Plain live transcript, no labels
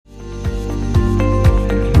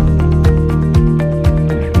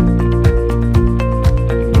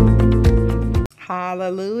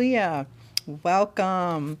Hallelujah.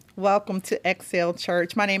 Welcome. Welcome to Excel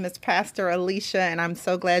Church. My name is Pastor Alicia, and I'm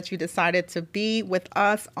so glad you decided to be with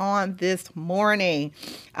us on this morning.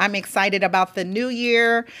 I'm excited about the new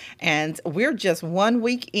year, and we're just 1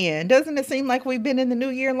 week in. Doesn't it seem like we've been in the new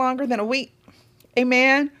year longer than a week?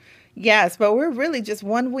 Amen. Yes, but we're really just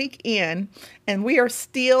 1 week in, and we are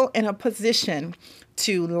still in a position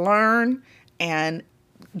to learn and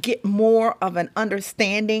get more of an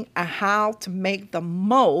understanding of how to make the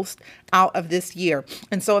most out of this year.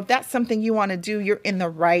 And so if that's something you want to do, you're in the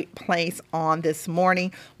right place on this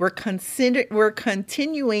morning. We're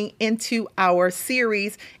continuing into our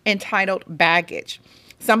series entitled Baggage.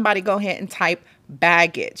 Somebody go ahead and type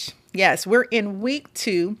baggage. Yes, we're in week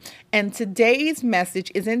 2, and today's message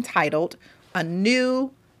is entitled A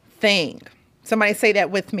New Thing. Somebody say that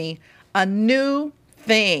with me. A new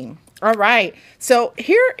thing. All right. So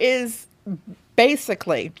here is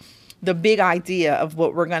basically the big idea of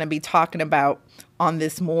what we're going to be talking about on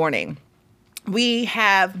this morning. We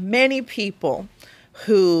have many people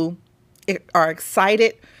who are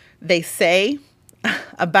excited, they say,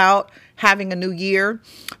 about having a new year.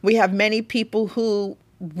 We have many people who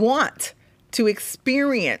want to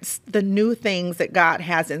experience the new things that God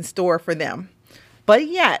has in store for them, but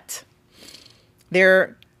yet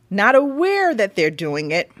they're not aware that they're doing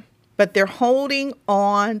it, but they're holding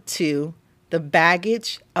on to the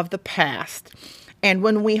baggage of the past. And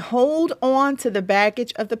when we hold on to the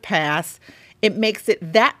baggage of the past, it makes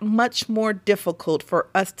it that much more difficult for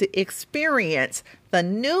us to experience the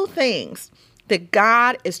new things that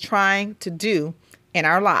God is trying to do in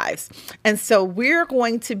our lives. And so we're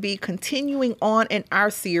going to be continuing on in our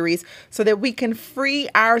series so that we can free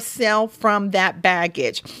ourselves from that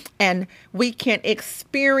baggage and we can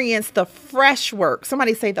experience the fresh work.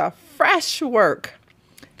 Somebody say the fresh work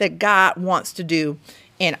that God wants to do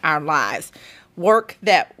in our lives. Work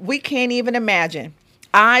that we can't even imagine.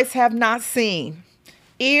 Eyes have not seen.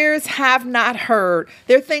 Ears have not heard.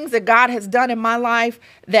 There are things that God has done in my life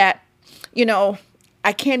that,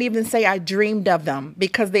 I can't even say I dreamed of them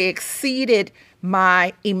because they exceeded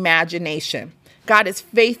my imagination. God is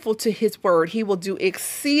faithful to his word. He will do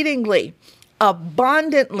exceedingly,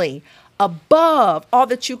 abundantly, above all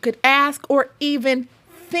that you could ask or even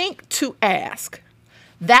think to ask.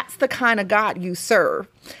 That's the kind of God you serve.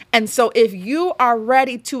 And so if you are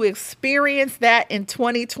ready to experience that in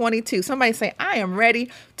 2022, somebody say, I am ready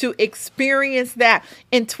to experience that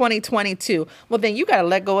in 2022. Well, then you got to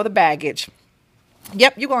let go of the baggage.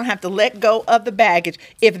 Yep, you're going to have to let go of the baggage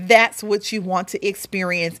if that's what you want to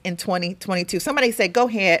experience in 2022. Somebody say, go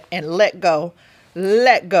ahead and let go,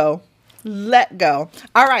 let go, let go.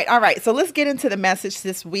 All right. So let's get into the message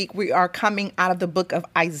this week. We are coming out of the book of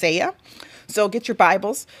Isaiah. So get your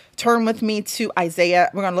Bibles, turn with me to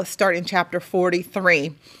Isaiah. We're going to start in chapter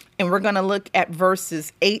 43, and we're going to look at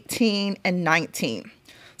verses 18 and 19.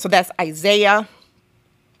 So that's Isaiah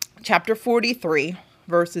chapter 43.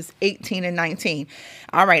 Verses 18 and 19.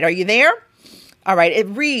 All right, are you there? All right, it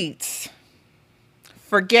reads,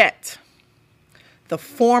 forget the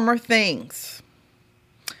former things.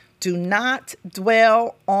 Do not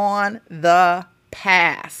dwell on the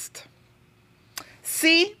past.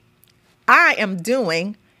 See, I am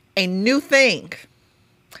doing a new thing.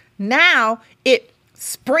 Now it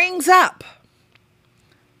springs up.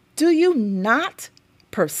 Do you not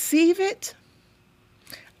perceive it?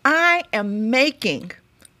 I am making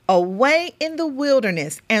a way in the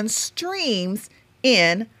wilderness and streams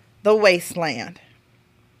in the wasteland.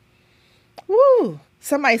 Woo!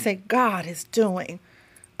 Somebody say, God is doing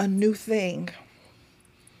a new thing.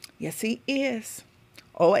 Yes, he is.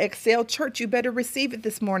 Oh, Excel Church, you better receive it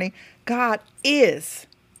this morning. God is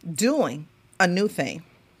doing a new thing.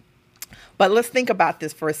 But let's think about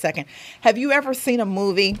this for a second. Have you ever seen a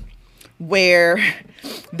movie where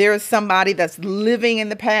there's somebody that's living in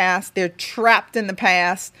the past, they're trapped in the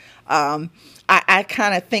past? I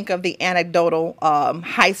kind of think of the anecdotal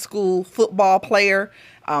high school football player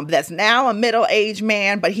that's now a middle-aged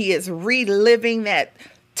man, but he is reliving that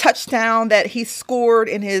touchdown that he scored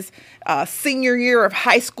in his senior year of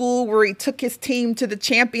high school where he took his team to the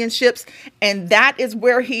championships, and that is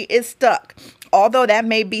where he is stuck. Although that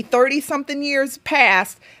may be 30-something years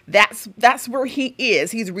past, that's where he is.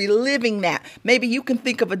 He's reliving that. Maybe you can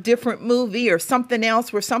think of a different movie or something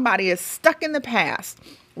else where somebody is stuck in the past,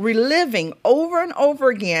 reliving over and over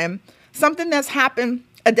again something that's happened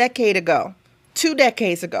a decade ago, 2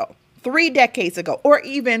 decades ago, 3 decades ago, or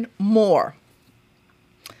even more.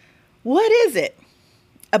 What is it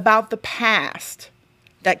about the past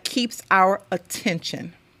that keeps our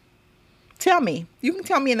attention? Tell me. You can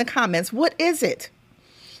tell me in the comments. What is it?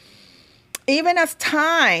 Even as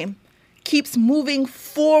time keeps moving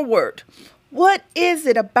forward, what is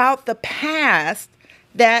it about the past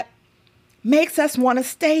that makes us want to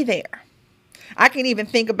stay there? I can even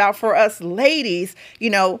think about for us ladies,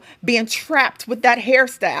 being trapped with that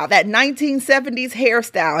hairstyle, that 1970s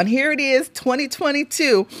hairstyle. And here it is,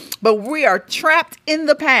 2022, but we are trapped in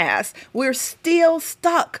the past. We're still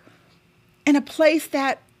stuck in a place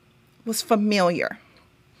that was familiar.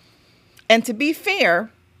 And to be fair,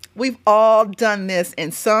 we've all done this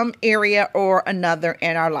in some area or another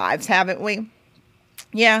in our lives, haven't we?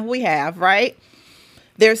 Yeah, we have, right?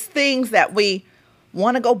 There's things that we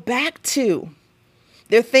want to go back to.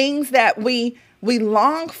 There are things that we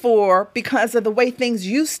long for because of the way things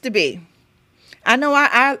used to be. I know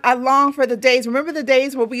I long for the days. Remember the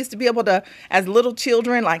days where we used to be able to, as little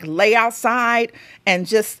children, like lay outside and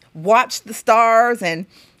just watch the stars and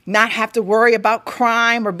not have to worry about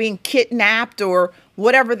crime or being kidnapped or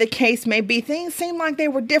whatever the case may be. Things seemed like they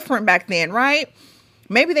were different back then, right?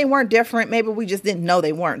 Maybe they weren't different. Maybe we just didn't know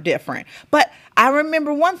they weren't different. But I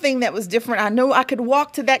remember one thing that was different. I knew I could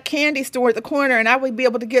walk to that candy store at the corner and I would be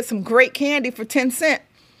able to get some great candy for 10 cents.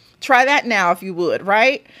 Try that now if you would,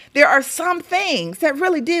 right? There are some things that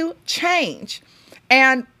really do change.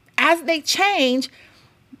 And as they change,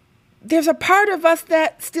 there's a part of us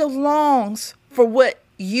that still longs for what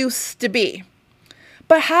used to be.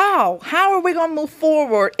 But how? How are we going to move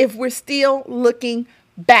forward if we're still looking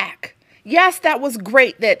back? Yes, that was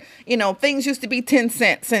great that, things used to be 10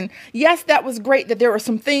 cents. And yes, that was great that there were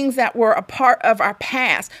some things that were a part of our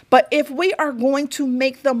past. But if we are going to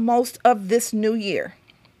make the most of this new year,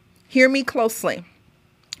 hear me closely,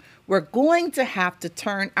 we're going to have to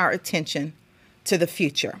turn our attention to the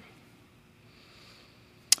future.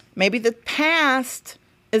 Maybe the past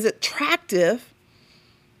is attractive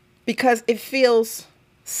because it feels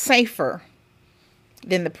safer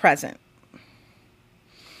than the present.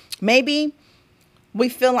 Maybe we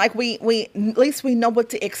feel like we at least we know what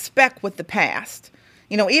to expect with the past.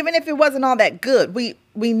 Even if it wasn't all that good, we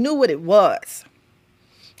knew what it was.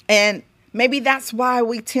 And maybe that's why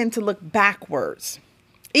we tend to look backwards.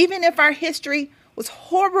 Even if our history was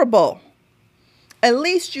horrible, at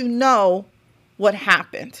least you know what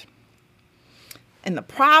happened. And the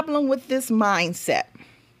problem with this mindset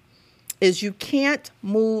is you can't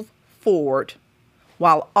move forward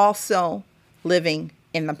while also living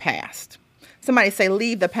in the past. Somebody say,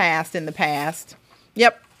 leave the past in the past.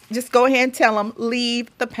 Yep. Just go ahead and tell them,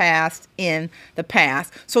 leave the past in the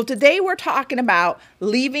past. So today we're talking about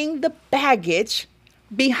leaving the baggage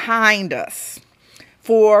behind us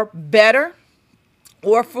for better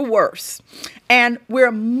or for worse. And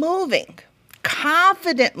we're moving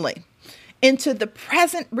confidently into the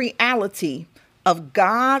present reality of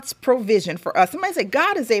God's provision for us. Somebody say,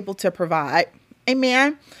 God is able to provide.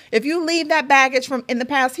 Amen. If you leave that baggage from in the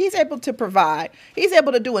past, he's able to provide. He's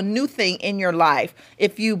able to do a new thing in your life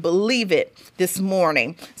if you believe it this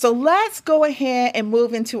morning. So let's go ahead and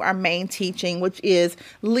move into our main teaching, which is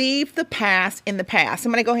leave the past in the past.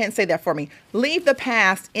 Somebody go ahead and say that for me. Leave the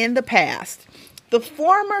past in the past. The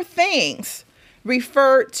former things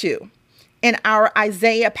referred to in our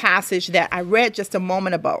Isaiah passage that I read just a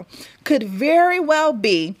moment ago could very well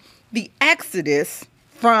be the Exodus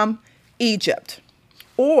from Egypt,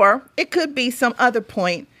 or it could be some other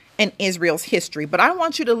point in Israel's history. But I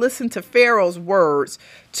want you to listen to Pharaoh's words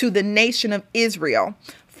to the nation of Israel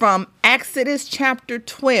from Exodus chapter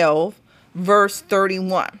 12, verse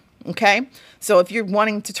 31. Okay, so if you're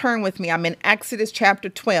wanting to turn with me, I'm in Exodus chapter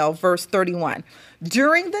 12, verse 31.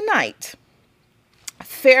 During the night,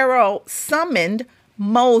 Pharaoh summoned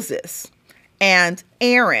Moses and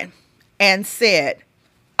Aaron and said,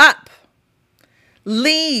 "Up,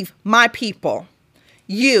 leave my people,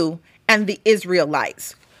 you and the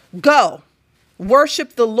Israelites. Go,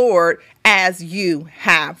 worship the Lord as you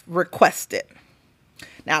have requested."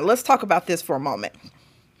 Now, let's talk about this for a moment.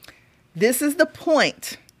 This is the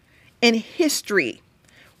point in history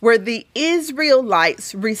where the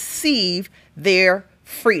Israelites receive their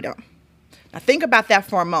freedom. Now, think about that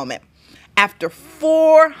for a moment. After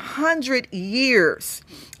 400 years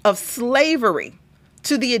of slavery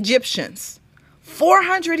to the Egyptians,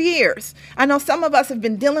 400 years. I know some of us have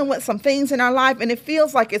been dealing with some things in our life and it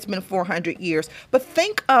feels like it's been 400 years. But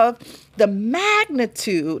think of the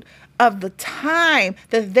magnitude of the time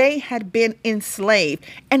that they had been enslaved.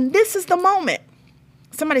 And this is the moment.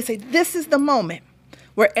 Somebody say, this is the moment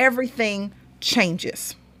where everything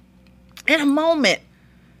changes. In a moment,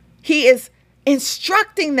 he is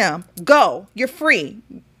instructing them, go, you're free,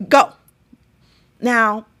 go.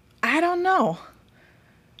 Now, I don't know.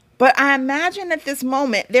 But I imagine at this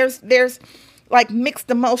moment, there's like mixed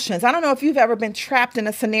emotions. I don't know if you've ever been trapped in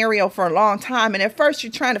a scenario for a long time. And at first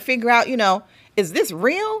you're trying to figure out, is this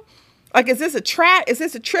real? Like, is this a trap? Is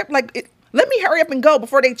this a trip? Let me hurry up and go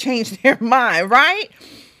before they change their mind, right?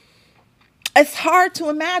 It's hard to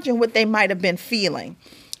imagine what they might have been feeling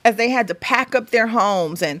as they had to pack up their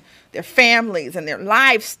homes and their families and their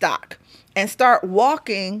livestock and start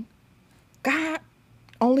walking. God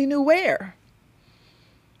only knew where.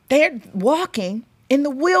 They're walking in the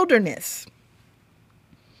wilderness.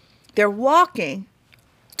 They're walking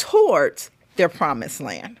towards their promised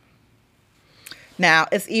land. Now,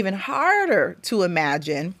 it's even harder to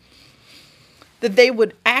imagine that they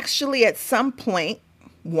would actually at some point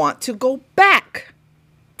want to go back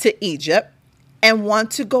to Egypt and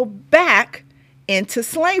want to go back into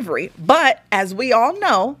slavery. But as we all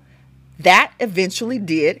know, that eventually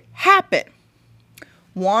did happen.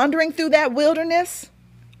 Wandering through that wilderness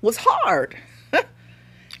was hard.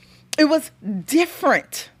 It was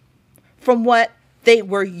different from what they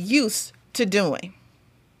were used to doing.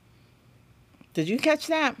 Did you catch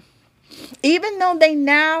that? Even though they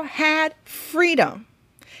now had freedom,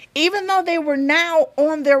 even though they were now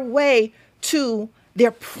on their way to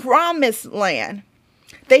their promised land,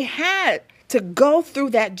 they had to go through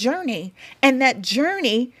that journey, and that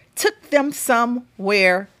journey took them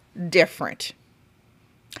somewhere different.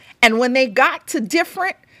 And when they got to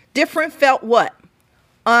different felt what?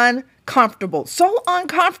 Uncomfortable. So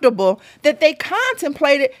uncomfortable that they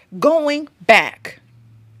contemplated going back.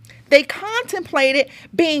 They contemplated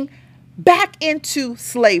being back into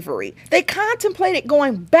slavery. They contemplated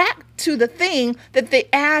going back to the thing that they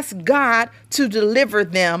asked God to deliver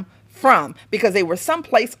them from because they were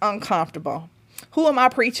someplace uncomfortable. Who am I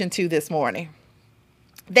preaching to this morning?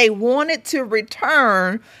 They wanted to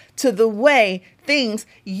return to the way things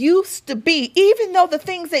used to be, even though the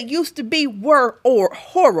things that used to be were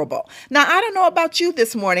horrible. Now, I don't know about you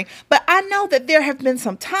this morning, but I know that there have been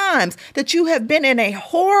some times that you have been in a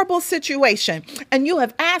horrible situation and you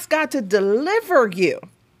have asked God to deliver you.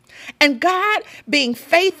 And God, being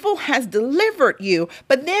faithful, has delivered you.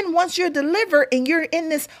 But then once you're delivered and you're in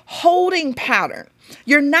this holding pattern,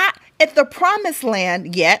 you're not at the promised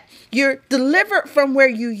land yet. You're delivered from where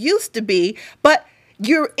you used to be, but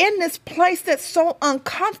you're in this place that's so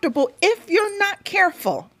uncomfortable. If you're not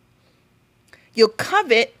careful, you'll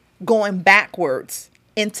covet going backwards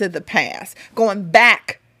into the past, going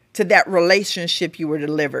back to that relationship you were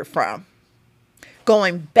delivered from,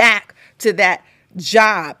 going back to that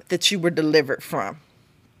job that you were delivered from,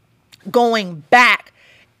 going back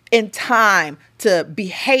in time to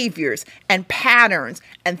behaviors and patterns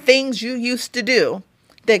and things you used to do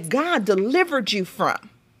that God delivered you from.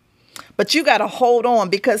 But you got to hold on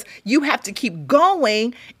because you have to keep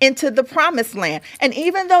going into the promised land. And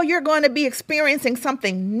even though you're going to be experiencing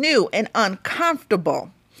something new and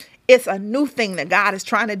uncomfortable, it's a new thing that God is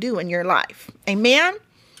trying to do in your life. Amen.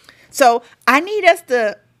 So I need us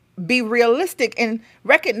to be realistic and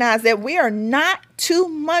recognize that we are not too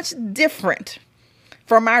much different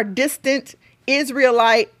from our distant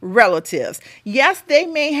Israelite relatives. Yes, they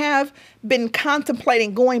may have been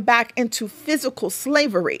contemplating going back into physical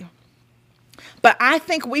slavery, but I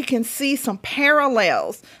think we can see some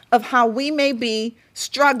parallels of how we may be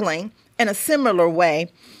struggling in a similar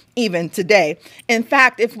way even today. In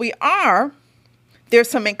fact, if we are, there's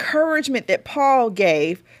some encouragement that Paul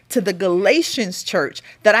gave to the Galatians church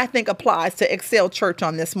that I think applies to Excel Church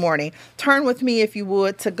on this morning. Turn with me, if you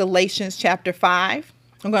would, to Galatians chapter 5.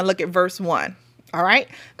 I'm going to look at verse 1. All right.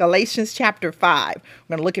 Galatians chapter 5. I'm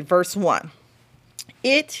going to look at verse 1.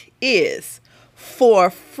 It is for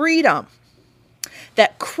freedom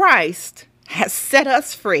that Christ has set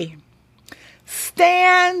us free.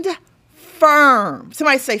 Stand firm.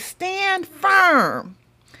 Somebody say, stand firm.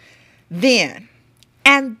 Then,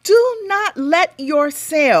 and do not let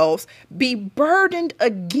yourselves be burdened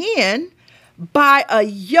again by a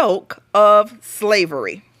yoke of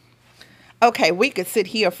slavery. Okay, we could sit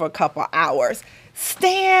here for a couple hours.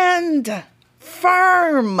 Stand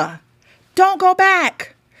firm. Don't go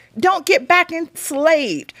back. Don't get back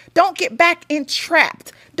enslaved. Don't get back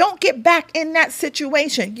entrapped. Don't get back in that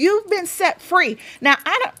situation. You've been set free. Now,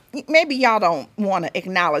 maybe y'all don't want to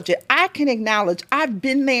acknowledge it. I can acknowledge I've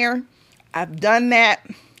been there. I've done that.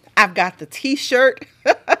 I've got the t-shirt.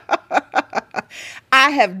 I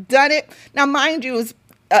have done it. Now, mind you, it's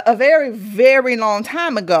a very, very long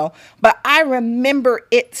time ago, but I remember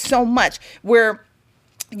it so much where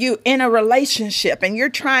you in a relationship and you're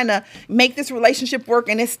trying to make this relationship work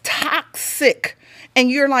and it's toxic. And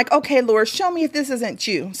you're like, okay, Lord, show me if this isn't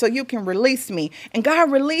you so you can release me. And God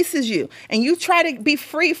releases you and you try to be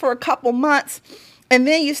free for a couple months And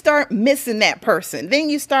then you start missing that person. Then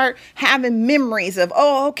you start having memories of,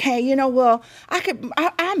 oh, okay, well,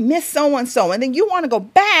 I miss so-and-so. And then you want to go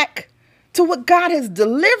back to what God has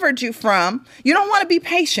delivered you from. You don't want to be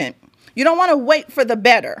patient. You don't want to wait for the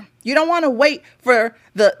better. You don't want to wait for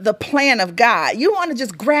the plan of God. You want to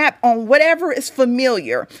just grab on whatever is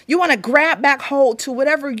familiar. You want to grab back hold to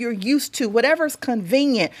whatever you're used to, whatever's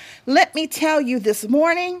convenient. Let me tell you this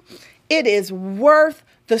morning, it is worth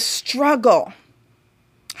the struggle.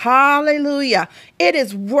 Hallelujah. It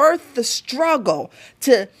is worth the struggle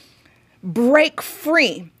to break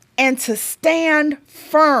free and to stand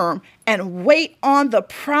firm and wait on the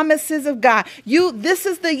promises of God. This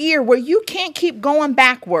is the year where you can't keep going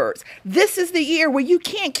backwards. This is the year where you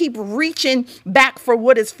can't keep reaching back for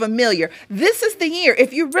what is familiar. This is the year,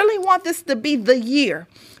 if you really want this to be the year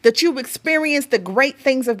that you experience the great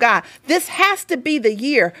things of God, this has to be the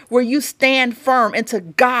year where you stand firm until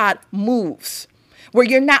God moves. Where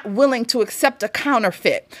you're not willing to accept a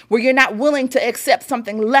counterfeit, where you're not willing to accept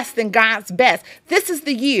something less than God's best. This is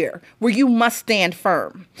the year where you must stand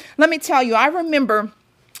firm. Let me tell you, I remember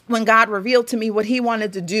when God revealed to me what he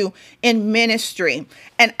wanted to do in ministry,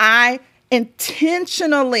 and I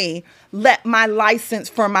intentionally let my license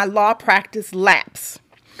for my law practice lapse.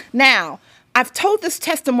 Now, I've told this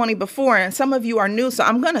testimony before, and some of you are new, so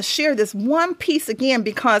I'm going to share this one piece again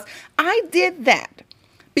because I did that.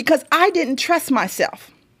 Because I didn't trust myself.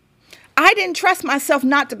 I didn't trust myself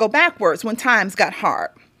not to go backwards when times got hard.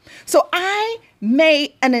 So I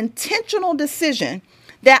made an intentional decision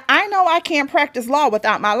that I know I can't practice law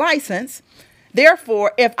without my license.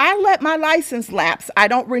 Therefore, if I let my license lapse, I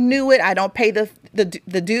don't renew it. I don't pay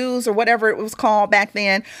the dues or whatever it was called back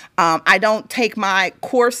then. I don't take my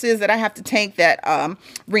courses that I have to take that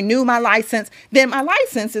renew my license. Then my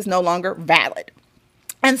license is no longer valid.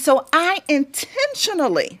 And so I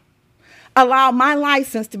intentionally allowed my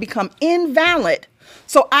license to become invalid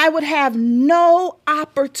so I would have no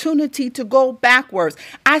opportunity to go backwards.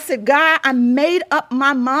 I said, God, I made up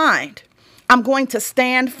my mind. I'm going to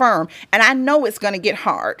stand firm. And I know it's going to get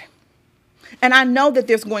hard. And I know that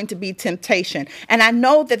there's going to be temptation. And I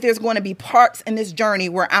know that there's going to be parts in this journey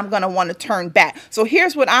where I'm going to want to turn back. So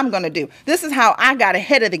here's what I'm going to do. This is how I got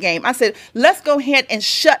ahead of the game. I said, let's go ahead and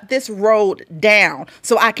shut this road down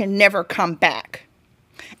so I can never come back.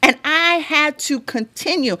 And I had to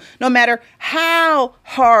continue no matter how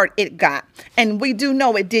hard it got. And we do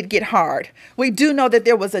know it did get hard. We do know that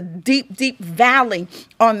there was a deep, deep valley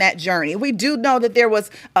on that journey. We do know that there was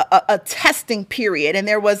a testing period, and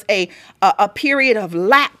there was a period of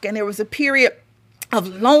lack, and there was a period of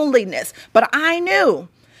loneliness. But I knew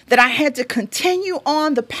that I had to continue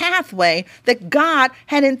on the pathway that God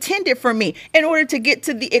had intended for me in order to get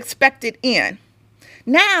to the expected end.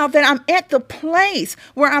 Now that I'm at the place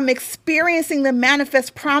where I'm experiencing the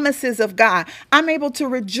manifest promises of God, I'm able to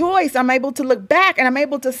rejoice. I'm able to look back and I'm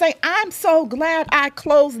able to say, I'm so glad I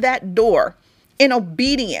closed that door in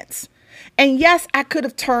obedience. And yes, I could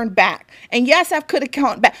have turned back. And yes, I could have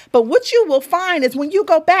gone back. But what you will find is when you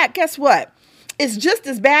go back, guess what? It's just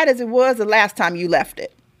as bad as it was the last time you left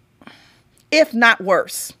it, if not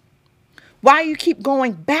worse. Why you keep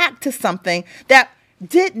going back to something that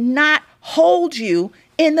did not hold you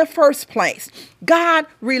in the first place? God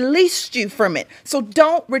released you from it. So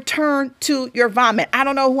don't return to your vomit. I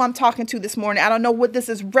don't know who I'm talking to this morning. I don't know what this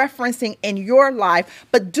is referencing in your life,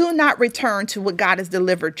 but do not return to what God has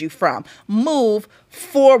delivered you from. Move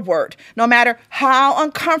forward. No matter how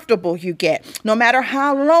uncomfortable you get, no matter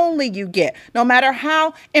how lonely you get, no matter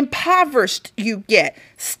how impoverished you get,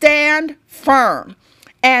 stand firm.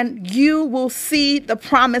 And you will see the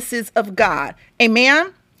promises of God.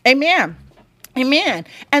 Amen. Amen. Amen.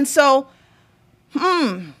 And so,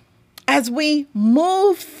 as we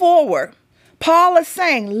move forward, Paul is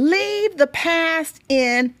saying, leave the past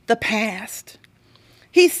in the past.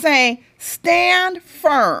 He's saying, stand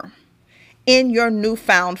firm in your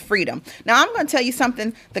newfound freedom. Now, I'm going to tell you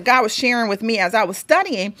something that God was sharing with me as I was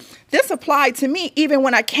studying. This applied to me even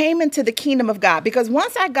when I came into the kingdom of God, because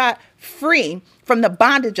once I got free from the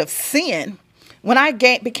bondage of sin, when I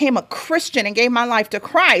became a Christian and gave my life to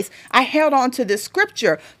Christ, I held on to this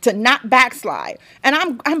scripture to not backslide.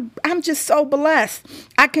 And I'm just so blessed.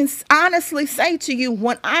 I can honestly say to you,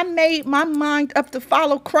 when I made my mind up to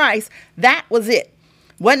follow Christ, that was it.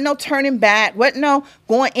 Wasn't no turning back. Wasn't no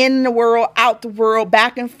going in the world, out the world,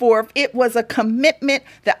 back and forth. It was a commitment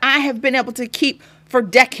that I have been able to keep for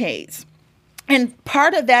decades. And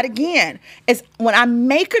part of that, again, is when I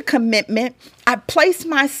make a commitment, I place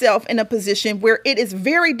myself in a position where it is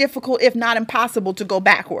very difficult, if not impossible, to go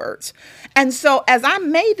backwards. And so as I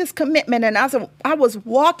made this commitment and as I was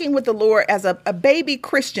walking with the Lord as a baby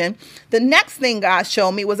Christian, the next thing God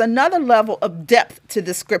showed me was another level of depth to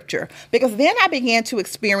the scripture, because then I began to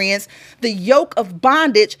experience the yoke of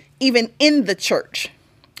bondage even in the church.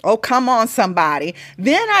 Oh, come on, somebody.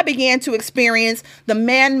 Then I began to experience the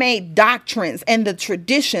man-made doctrines and the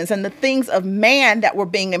traditions and the things of man that were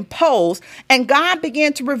being imposed. And God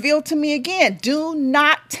began to reveal to me again, do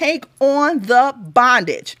not take on the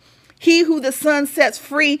bondage. He who the Son sets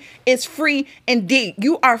free is free indeed.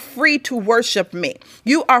 You are free to worship me.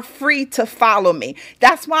 You are free to follow me.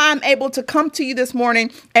 That's why I'm able to come to you this morning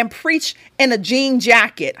and preach in a jean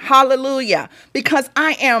jacket. Hallelujah. Because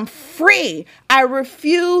I am free. I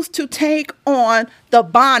refuse to take on the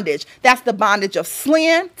bondage. That's the bondage of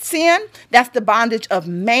sin. That's the bondage of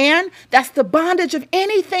man. That's the bondage of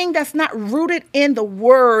anything that's not rooted in the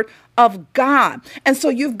word of God. And so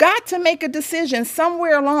you've got to make a decision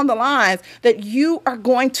somewhere along the lines that you are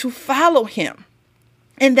going to follow him,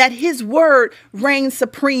 and that his word reigns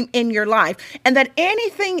supreme in your life, and that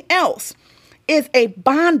anything else is a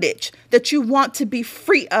bondage that you want to be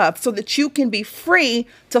free of, so that you can be free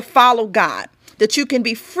to follow God, that you can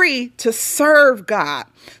be free to serve God.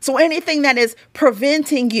 So anything that is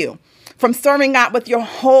preventing you from serving God with your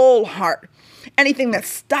whole heart, anything that's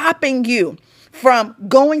stopping you from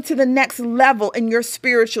going to the next level in your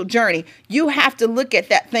spiritual journey, you have to look at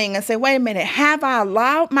that thing and say, wait a minute, have I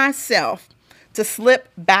allowed myself to slip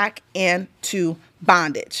back into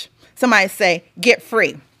bondage? Somebody say, get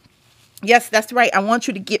free. Yes, that's right. I want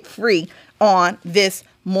you to get free on this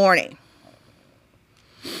morning.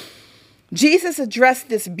 Jesus addressed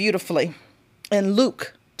this beautifully in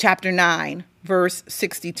Luke chapter 9, verse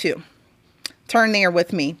 62. Turn there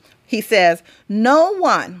with me. He says, no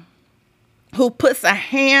one who puts a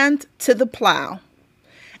hand to the plow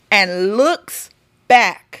and looks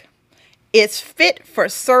back is fit for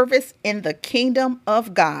service in the kingdom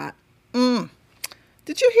of God.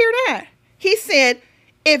 Did you hear that? He said,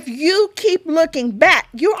 if you keep looking back,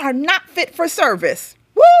 you are not fit for service.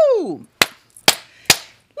 Woo!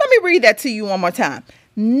 Let me read that to you one more time.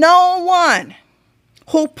 No one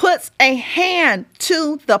who puts a hand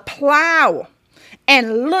to the plow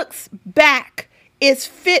and looks back is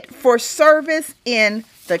fit for service in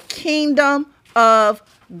the kingdom of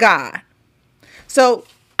God. So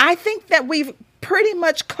I think that we've pretty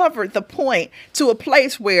much covered the point to a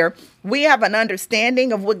place where we have an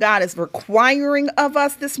understanding of what God is requiring of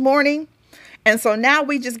us this morning. And so now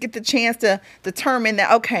we just get the chance to determine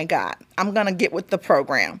that, okay, God, I'm going to get with the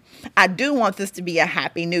program. I do want this to be a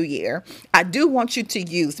happy new year. I do want you to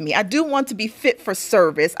use me. I do want to be fit for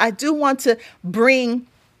service. I do want to bring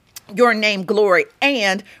your name glory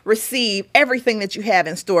and receive everything that you have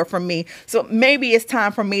in store for me. So maybe it's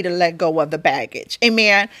time for me to let go of the baggage.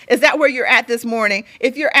 Amen. Is that where you're at this morning?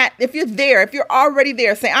 If you're already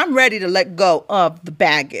there, say, I'm ready to let go of the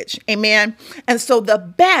baggage. Amen. And so the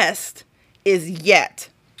best is yet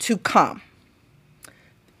to come.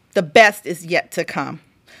 The best is yet to come.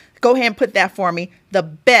 Go ahead and put that for me. The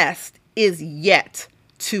best is yet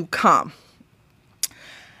to come.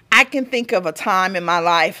 I can think of a time in my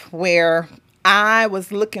life where I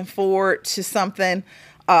was looking forward to something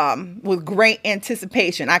with great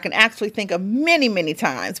anticipation. I can actually think of many, many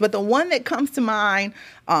times, but the one that comes to mind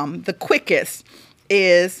the quickest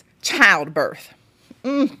is childbirth.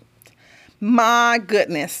 My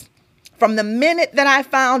goodness. From the minute that I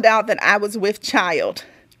found out that I was with child,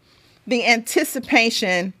 the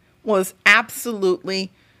anticipation was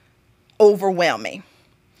absolutely overwhelming.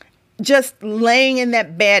 Just laying in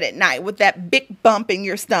that bed at night with that big bump in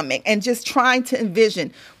your stomach and just trying to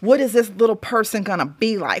envision, what is this little person going to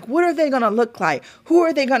be like? What are they going to look like? Who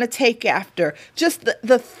are they going to take after? Just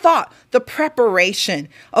the thought, the preparation.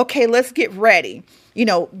 Okay, let's get ready.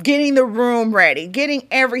 Getting the room ready, getting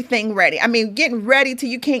everything ready. I mean, getting ready till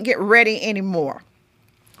you can't get ready anymore.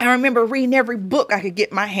 I remember reading every book I could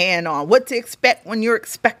get my hand on, what to expect when you're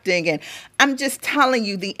expecting. And I'm just telling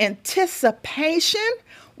you, the anticipation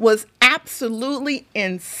was absolutely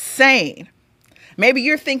insane. Maybe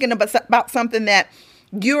you're thinking about something that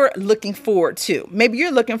you're looking forward to. Maybe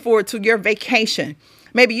you're looking forward to your vacation.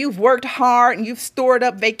 Maybe you've worked hard and you've stored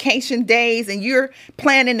up vacation days and you're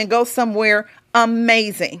planning to go somewhere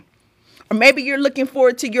amazing. Or maybe you're looking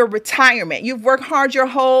forward to your retirement. You've worked hard your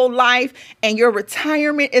whole life and your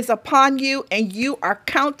retirement is upon you and you are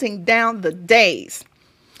counting down the days.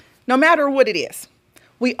 No matter what it is,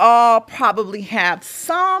 we all probably have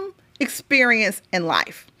some experience in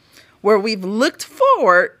life where we've looked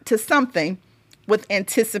forward to something with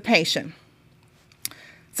anticipation.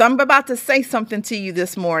 So I'm about to say something to you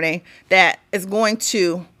this morning that is going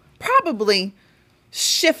to probably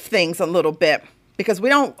shift things a little bit, because we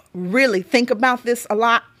don't really think about this a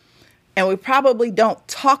lot, and we probably don't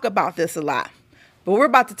talk about this a lot. But we're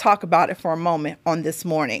about to talk about it for a moment on this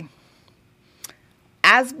morning.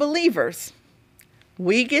 As believers,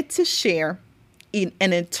 we get to share in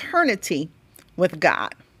an eternity with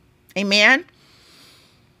God. Amen.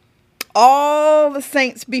 All the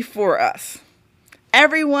saints before us,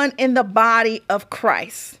 everyone in the body of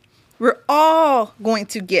Christ, we're all going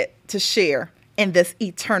to get to share in this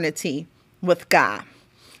eternity with God.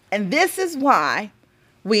 And this is why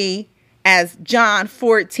we, as John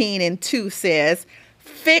 14:2 says,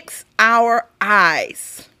 fix our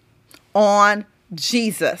eyes on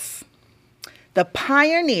Jesus, the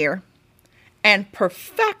pioneer and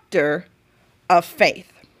perfecter of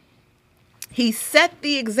faith. He set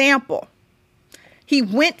the example. He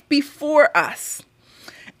went before us,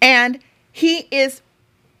 and he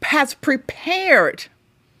has prepared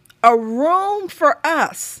a room for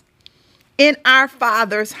us in our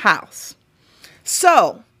Father's house.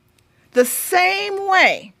 So, the same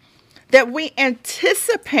way that we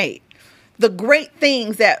anticipate the great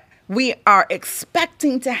things that we are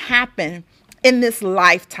expecting to happen in this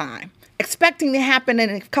lifetime, expecting to happen in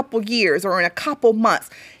a couple years or in a couple months,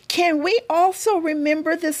 can we also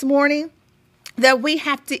remember this morning that we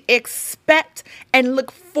have to expect and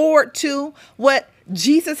look forward to what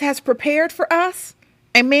Jesus has prepared for us?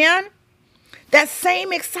 Amen. That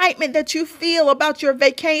same excitement that you feel about your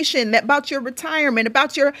vacation, about your retirement,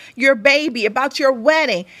 about your baby, about your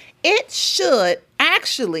wedding, it should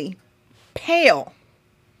actually pale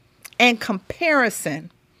in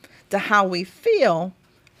comparison to how we feel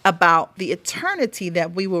about the eternity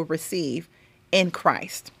that we will receive in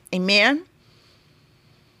Christ. Amen.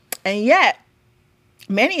 And yet,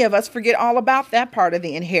 many of us forget all about that part of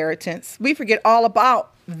the inheritance. We forget all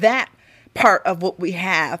about that part of what we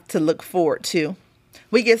have to look forward to.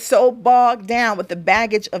 We get so bogged down with the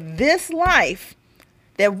baggage of this life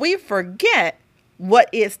that we forget what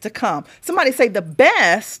is to come. Somebody say the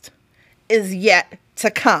best is yet to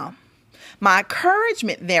come. My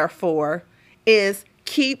encouragement, therefore, is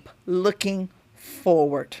keep looking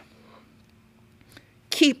forward.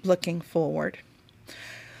 Keep looking forward.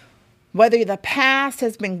 Whether the past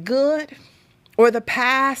has been good or the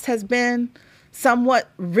past has been somewhat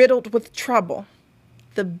riddled with trouble,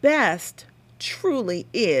 the best truly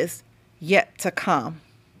is yet to come.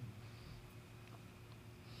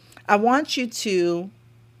 I want you to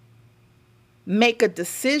make a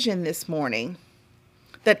decision this morning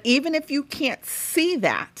that even if you can't see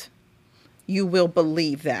that, you will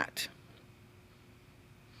believe that.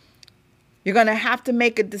 You're going to have to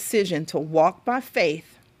make a decision to walk by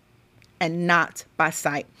faith and not by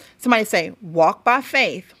sight. Somebody say, walk by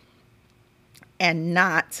faith and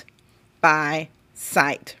not by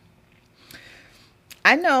sight.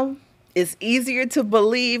 I know it's easier to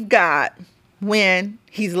believe God when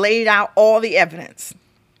he's laid out all the evidence.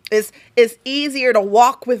 It's easier to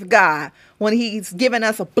walk with God when he's given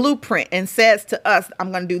us a blueprint and says to us,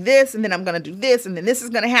 I'm going to do this, and then I'm going to do this, and then this is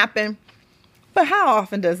going to happen. But how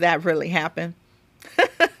often does that really happen?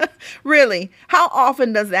 Really, how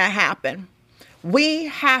often does that happen? We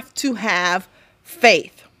have to have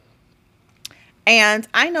faith. And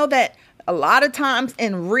I know that a lot of times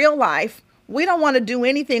in real life, we don't want to do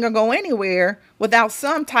anything or go anywhere without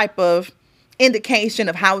some type of indication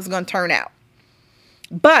of how it's going to turn out.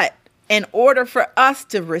 But in order for us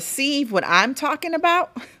to receive what I'm talking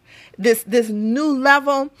about, this new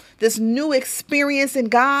level, this new experience in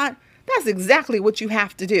God, that's exactly what you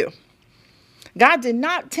have to do. God did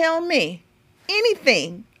not tell me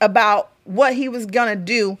anything about what he was going to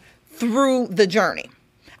do through the journey.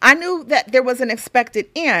 I knew that there was an expected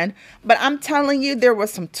end, but I'm telling you, there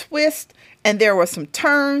was some twists and there were some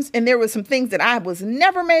turns and there were some things that I was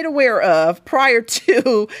never made aware of prior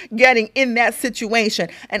to getting in that situation.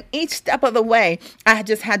 And each step of the way, I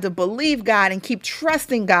just had to believe God and keep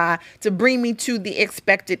trusting God to bring me to the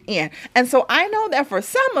expected end. And so I know that for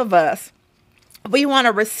some of us, we want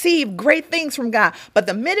to receive great things from God. But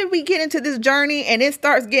the minute we get into this journey and it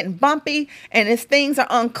starts getting bumpy and its things are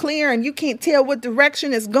unclear and you can't tell what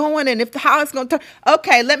direction it's going and how it's going to turn.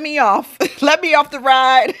 Okay, let me off. Let me off the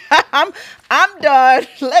ride. I'm done.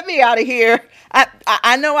 Let me out of here.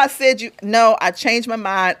 I know I said I changed my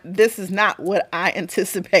mind. This is not what I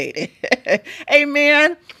anticipated.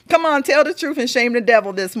 Amen. Come on, tell the truth and shame the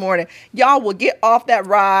devil this morning. Y'all will get off that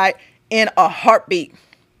ride in a heartbeat.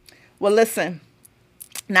 Well, listen.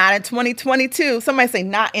 Not in 2022. Somebody say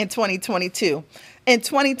not in 2022. In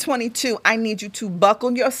 2022, I need you to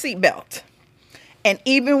buckle your seatbelt. And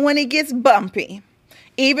even when it gets bumpy,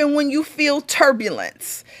 even when you feel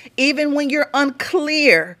turbulence, even when you're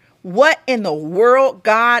unclear what in the world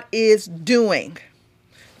God is doing,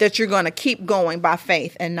 that you're going to keep going by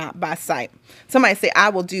faith and not by sight. Somebody say, I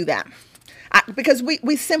will do that. Because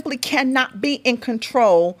we simply cannot be in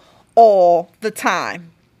control all the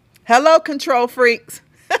time. Hello, control freaks.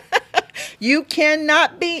 You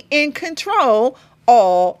cannot be in control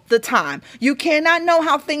all the time. You cannot know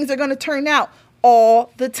how things are going to turn out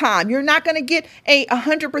all the time. You're not going to get a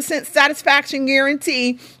 100% satisfaction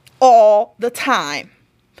guarantee all the time.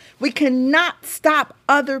 We cannot stop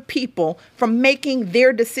other people from making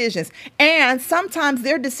their decisions. And sometimes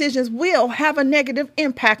their decisions will have a negative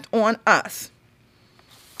impact on us.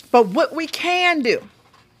 But what we can do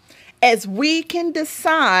is we can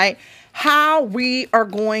decide how we are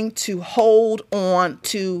going to hold on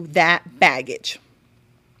to that baggage.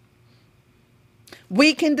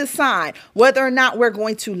 We can decide whether or not we're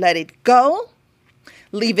going to let it go,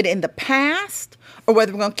 leave it in the past, or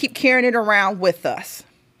whether we're going to keep carrying it around with us.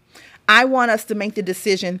 I want us to make the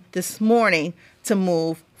decision this morning to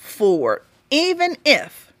move forward, even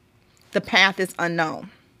if the path is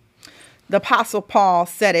unknown. The Apostle Paul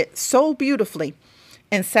said it so beautifully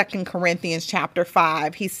in 2 Corinthians chapter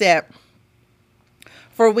 5. He said,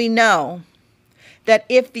 for we know that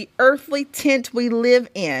if the earthly tent we live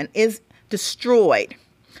in is destroyed,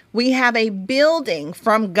 we have a building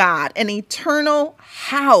from God, an eternal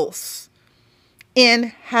house in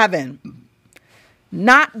heaven,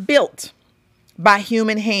 not built by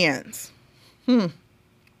human hands.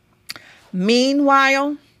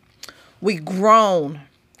 Meanwhile, we groan,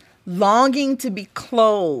 longing to be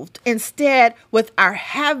clothed instead with our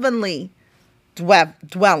heavenly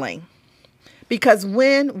dwelling. Because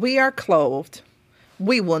when we are clothed,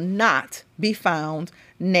 we will not be found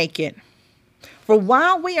naked. For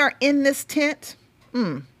while we are in this tent,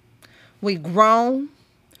 we groan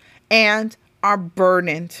and are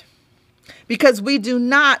burdened, because we do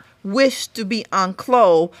not wish to be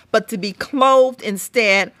unclothed, but to be clothed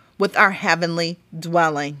instead with our heavenly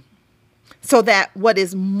dwelling, so that what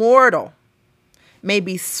is mortal may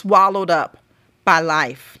be swallowed up by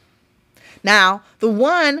life. Now, the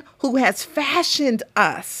one who has fashioned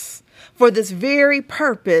us for this very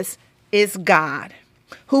purpose is God,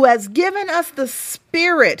 who has given us the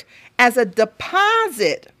Spirit as a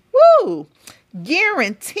deposit,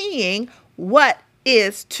 guaranteeing what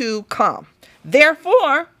is to come.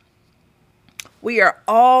 Therefore, we are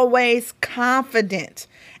always confident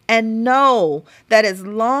and know that as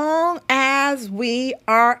long as we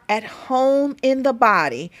are at home in the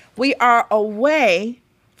body, we are away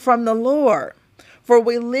from the Lord. For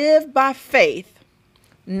we live by faith,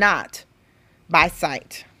 not by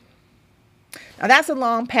sight. Now that's a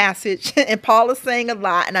long passage, and Paul is saying a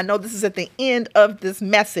lot, and I know this is at the end of this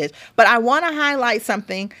message, but I want to highlight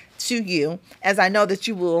something to you, as I know that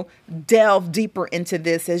you will delve deeper into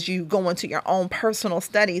this as you go into your own personal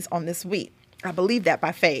studies on this week. I believe that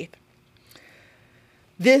by faith.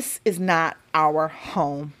 This is not our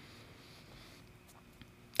home.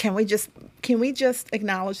 Can we just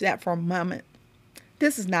acknowledge that for a moment?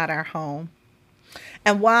 This is not our home.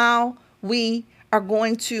 And while we are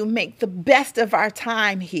going to make the best of our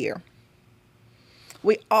time here,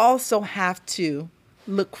 we also have to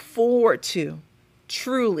look forward to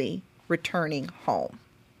truly returning home.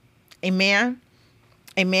 Amen.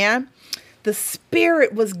 Amen. The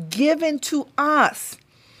Spirit was given to us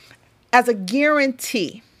as a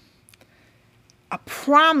guarantee, a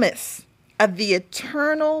promise of the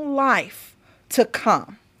eternal life to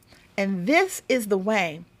come. And this is the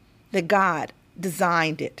way that God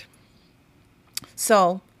designed it.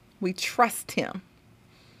 So we trust Him.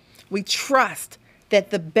 We trust that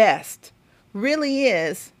the best really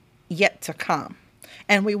is yet to come.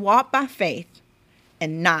 And we walk by faith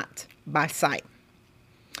and not by sight.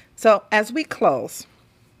 So as we close,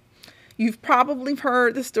 you've probably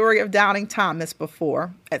heard the story of Doubting Thomas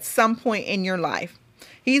before at some point in your life.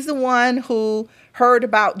 He's the one who heard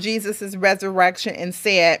about Jesus' resurrection and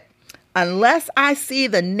said, unless I see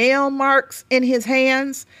the nail marks in his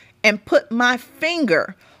hands and put my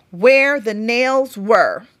finger where the nails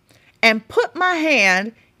were and put my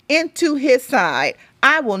hand into his side,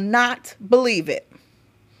 I will not believe it.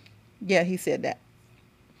 Yeah, he said that.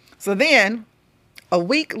 So then, a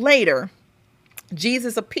week later,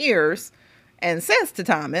 Jesus appears and says to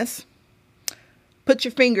Thomas, put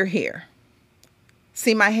your finger here.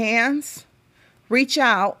 See my hands? Reach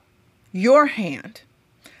out your hand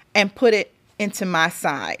and put it into my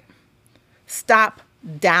side. Stop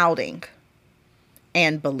doubting,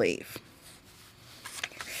 and believe.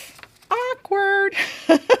 Awkward.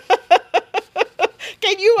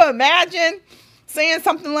 Can you imagine saying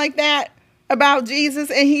something like that about Jesus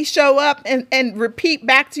and he show up and repeat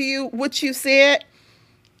back to you what you said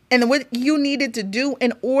and what you needed to do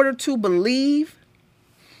in order to believe?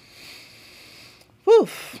 Whew.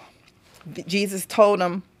 Jesus told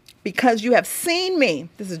him, because you have seen me.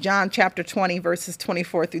 This is John chapter 20, verses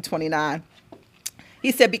 24 through 29.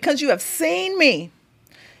 He said, because you have seen me,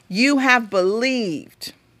 you have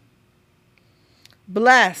believed.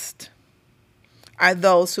 Blessed are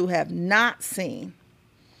those who have not seen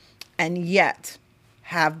and yet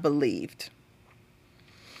have believed.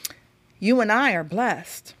 You and I are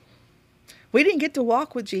blessed. We didn't get to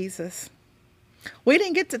walk with Jesus. We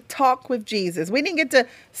didn't get to talk with Jesus. We didn't get to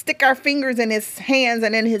stick our fingers in his hands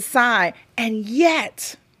and in his side. And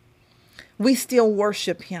yet we still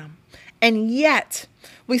worship him. And yet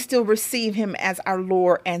we still receive him as our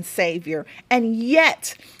Lord and Savior. And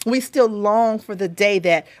yet we still long for the day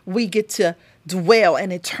that we get to dwell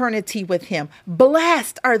in eternity with him.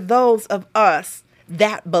 Blessed are those of us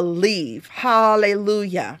that believe.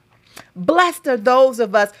 Hallelujah. Blessed are those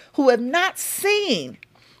of us who have not seen,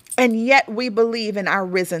 and yet we believe in our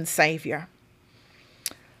risen Savior.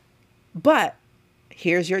 But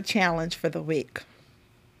here's your challenge for the week.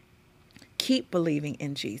 Keep believing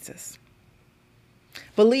in Jesus.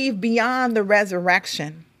 Believe beyond the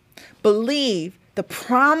resurrection. Believe the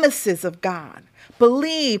promises of God.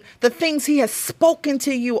 Believe the things he has spoken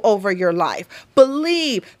to you over your life.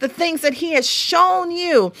 Believe the things that he has shown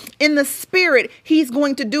you in the spirit he's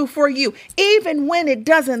going to do for you, even when it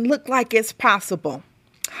doesn't look like it's possible.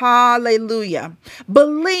 Hallelujah.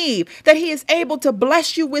 Believe that he is able to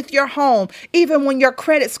bless you with your home, even when your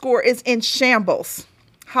credit score is in shambles.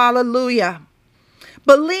 Hallelujah.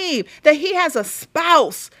 Believe that he has a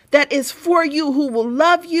spouse that is for you, who will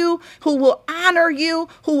love you, who will honor you,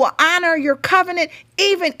 who will honor your covenant,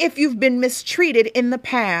 even if you've been mistreated in the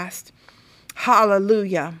past.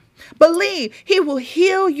 Hallelujah. Believe he will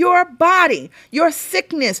heal your body, your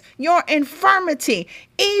sickness, your infirmity,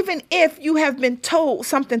 even if you have been told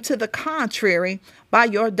something to the contrary by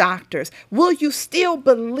your doctors. Will you still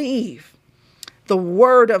believe the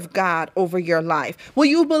word of God over your life? Will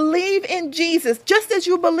you believe in Jesus just as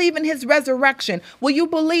you believe in his resurrection? Will you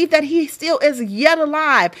believe that he still is yet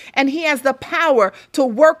alive and he has the power to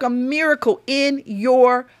work a miracle in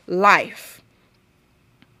your life?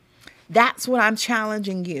 That's what I'm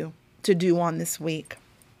challenging you to do on this week.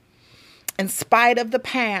 In spite of the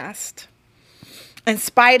past, in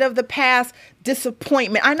spite of the past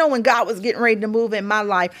disappointment. I know when God was getting ready to move in my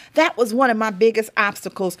life, that was one of my biggest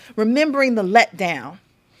obstacles, remembering the letdown.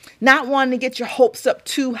 Not wanting to get your hopes up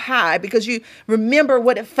too high because you remember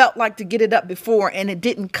what it felt like to get it up before and it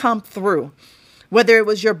didn't come through. Whether it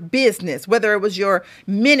was your business, whether it was your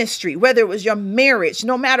ministry, whether it was your marriage,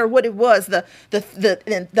 no matter what it was,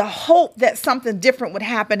 the hope that something different would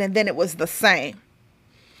happen and then it was the same.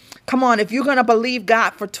 Come on, if you're going to believe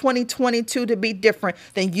God for 2022 to be different,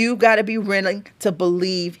 then you got to be willing to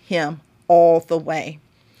believe him all the way.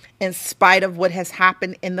 In spite of what has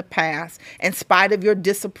happened in the past, in spite of your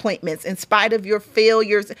disappointments, in spite of your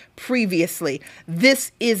failures previously,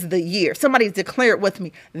 this is the year. Somebody declare it with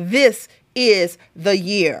me. This is the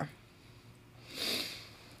year.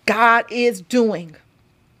 God is doing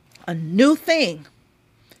a new thing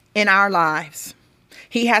in our lives.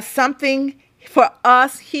 He has something for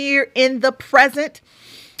us here in the present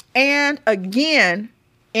and again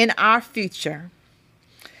in our future.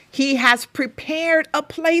 He has prepared a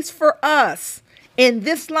place for us in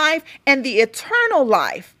this life and the eternal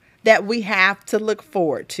life that we have to look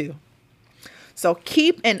forward to. So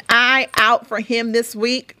keep an eye out for him this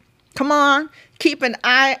week. Come on, keep an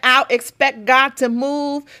eye out. Expect God to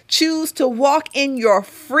move. Choose to walk in your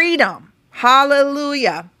freedom.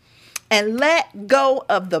 Hallelujah. And let go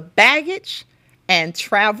of the baggage and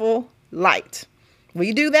travel light. Will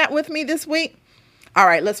you do that with me this week? All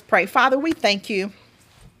right, let's pray. Father, we thank you.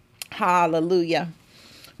 Hallelujah.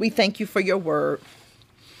 We thank you for your word.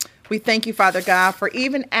 We thank you, Father God, for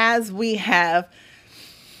even as we have,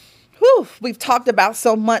 we've talked about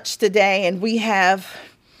so much today, and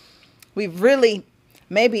we've really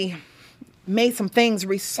maybe made some things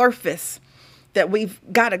resurface that we've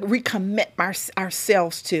got to recommit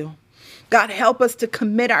ourselves to. God, help us to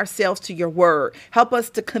commit ourselves to your word. Help us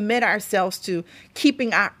to commit ourselves to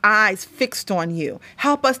keeping our eyes fixed on you.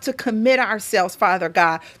 Help us to commit ourselves, Father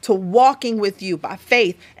God, to walking with you by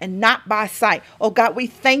faith and not by sight. Oh God, we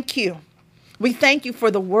thank you. We thank you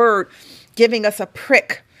for the word giving us a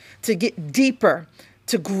prick to get deeper,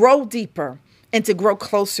 to grow deeper and to grow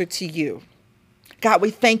closer to you. God,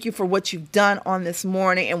 we thank you for what you've done on this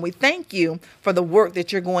morning, and we thank you for the work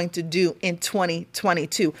that you're going to do in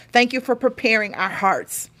 2022. Thank you for preparing our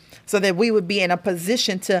hearts so that we would be in a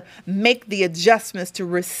position to make the adjustments to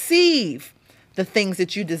receive the things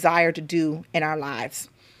that you desire to do in our lives.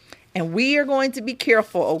 And we are going to be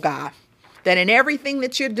careful, oh God, that in everything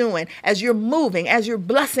that you're doing, as you're moving, as you're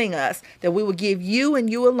blessing us, that we will give you and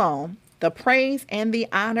you alone the praise and the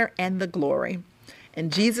honor and the glory. In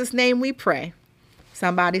Jesus' name we pray.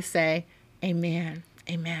 Somebody say, amen.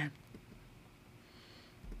 Amen.